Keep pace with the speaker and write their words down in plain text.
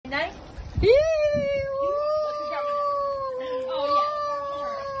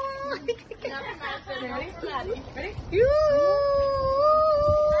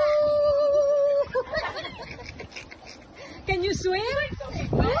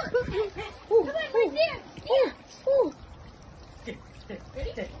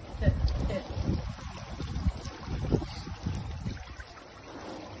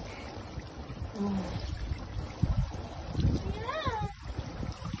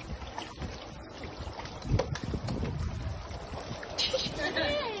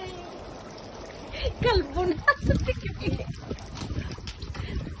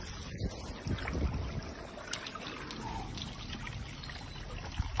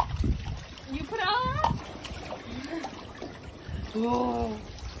You put on? Oh.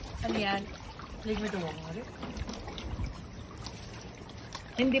 Ano yan? Leave me the water.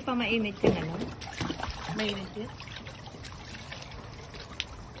 Hindi pa mainit yung ano? Mainit yun.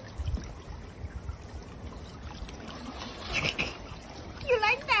 You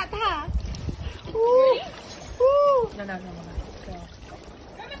like that, huh? Ooh. Ooh. No. Go.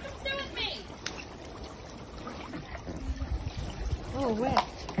 Come sit with me. Oh, wet.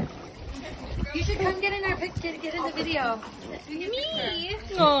 You should come get in our picture, get in the video. Me?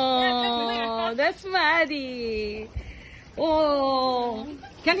 Oh, that's Maddie. Oh,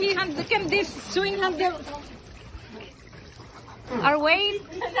 can this swing handle our weight?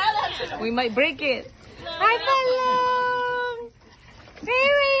 We might break it. Hi, Palong!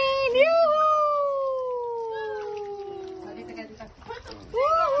 Erin! Yoo-hoo!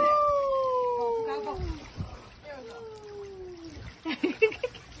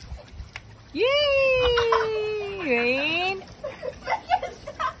 Yay! Rain!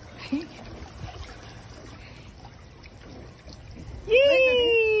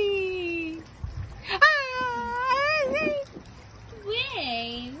 Yay!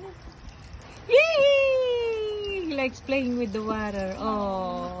 Wayne. Yay! He likes playing with the water.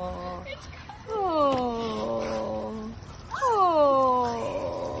 Oh. Oh.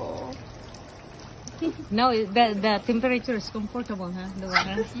 Oh. Now the temperature is comfortable, huh? The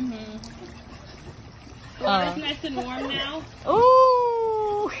water. Mm-hmm. The water's nice and warm now.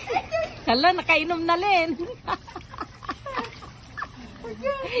 Oh! Hala, nakainom na Len.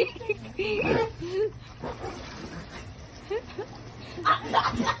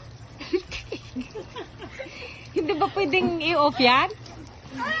 Hindi ba pwedeng i-off yan?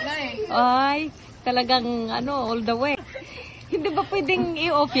 Ay, talagang ano, all the way. Hindi ba pwedeng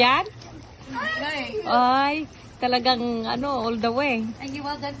i-off yan? Ay, talagang ano, all the way. Are you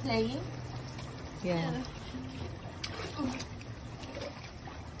well done playing? Yeah.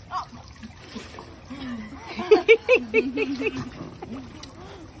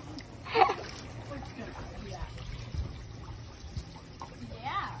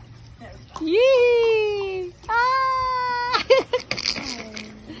 Yee! Ah!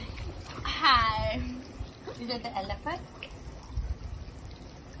 Hi. Is that the elephant?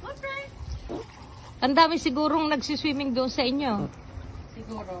 Okay. Ang dami sigurong nagsiswimming doon sa inyo.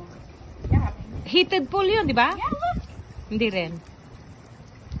 Siguro. Heated pool yun, di ba? Hindi rin.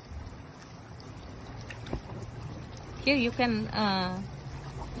 Here you can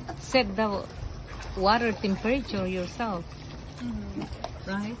set the water temperature yourself.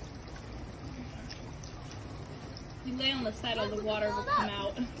 Right? You lay on the side of the water will come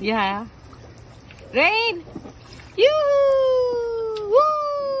out. Yeah. Rain! You! Woo!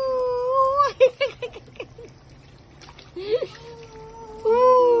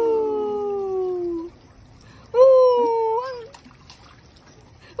 Ooh! Ooh!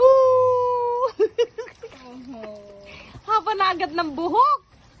 Ooh! Haba na agad ng buhok.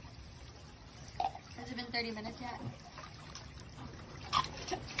 Has it been 30 minutes yet?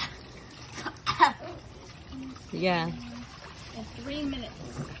 Yeah. In 3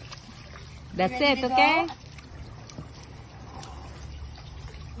 minutes. That's Ready it, to okay? go?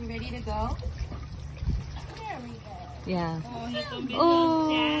 You ready to go? There we go. Yeah. Oh, he's gonna be Oh!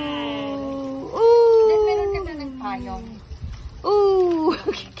 so Then Ooh! meron kasi ng payong. Ooh!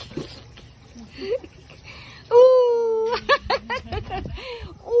 Ooh!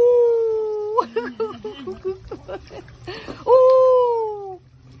 Ooh! Ooh!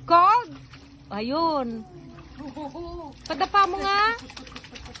 Cold? Ayun. Padapa mo nga.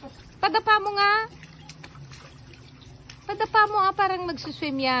 Padapa mo nga. Padapa mo parang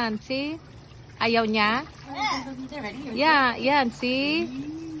magsuswim yan. See? Ayaw niya? They're ready. Yeah, yan. See?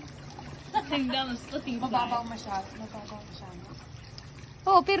 Sitting down and slipping Mababaw side. masyado.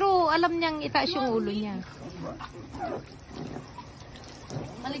 Oh, pero alam niyang itaas yung ulo niya.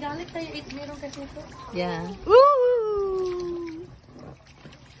 Maligalit tayo. Meron kasi ito. Yeah. Woo!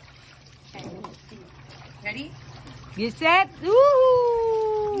 Ready? You set?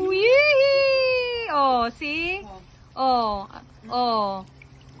 Woo! Yee! Oh, see? Oh. Oh.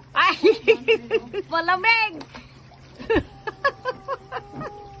 Ay! Malamig!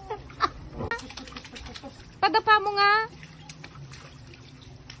 Padapa mo nga.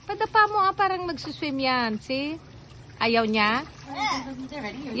 Padapa mo parang magsuswim yan. See? Ayaw niya? They're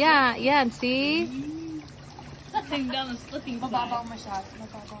ready. Yeah, yan. See? Sitting down and slipping Mababaw side.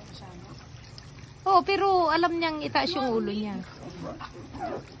 masyado. Oh, pero alam niyang itaas yung ulo niya.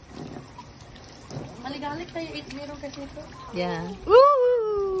 Maligalit tayo. Meron kasi ito. Yeah.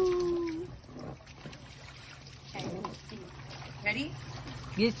 Woo! Okay, let's see. Ready?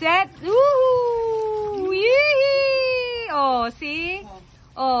 Get set. Woo! Yee! Oh, see?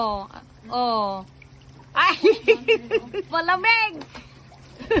 Oh. Oh. Ay! Malamig!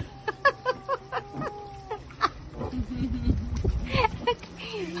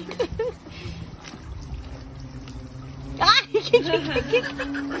 Ay!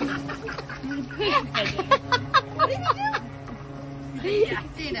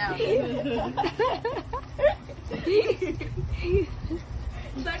 Stay down.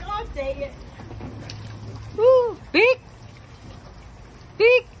 He's like, oh, say it. Woo! Pick!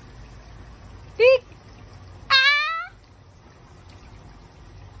 Pick! Pick! Ah!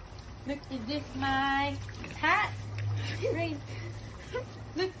 Look, is this my hat? Right.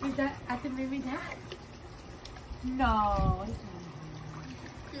 Look, is that Ate Maymay's hat? No.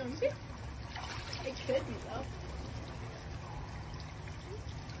 It could be though.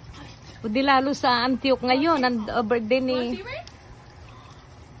 Kundi lalo sa Antioch ngayon, ang birthday ni... See, right?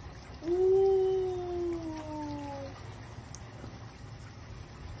 Ooh.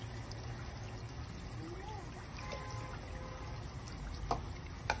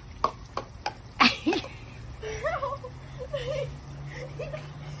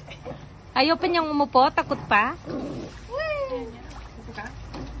 Ayaw pa niyang umupo? Takot pa? Ito ka?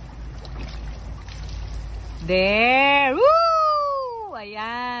 There! Woo!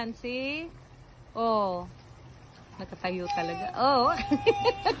 Ayan, see? Oh. Nakatayo talaga. Oh.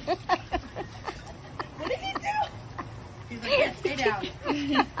 He's like, yeah, stay down.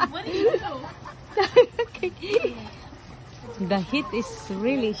 What do you do? The heat is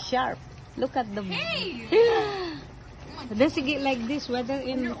really sharp. Look at the... Hey! Does it get like this weather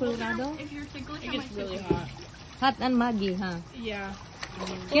in Colorado? If you're sick, look It at my gets really sister. hot. Hot and muggy, huh? Yeah.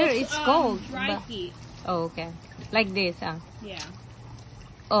 Here it's cold. Dry but- heat. Oh, okay. Like this, huh? Yeah.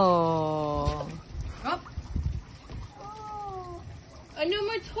 Oh. Oh. A no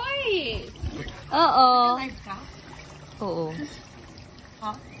more toys. Oo. Live ka? Oo.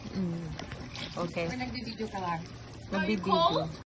 Ha? Mm. Okay. Or nagdi-video ka lang? Are you Nabibidyo. cold?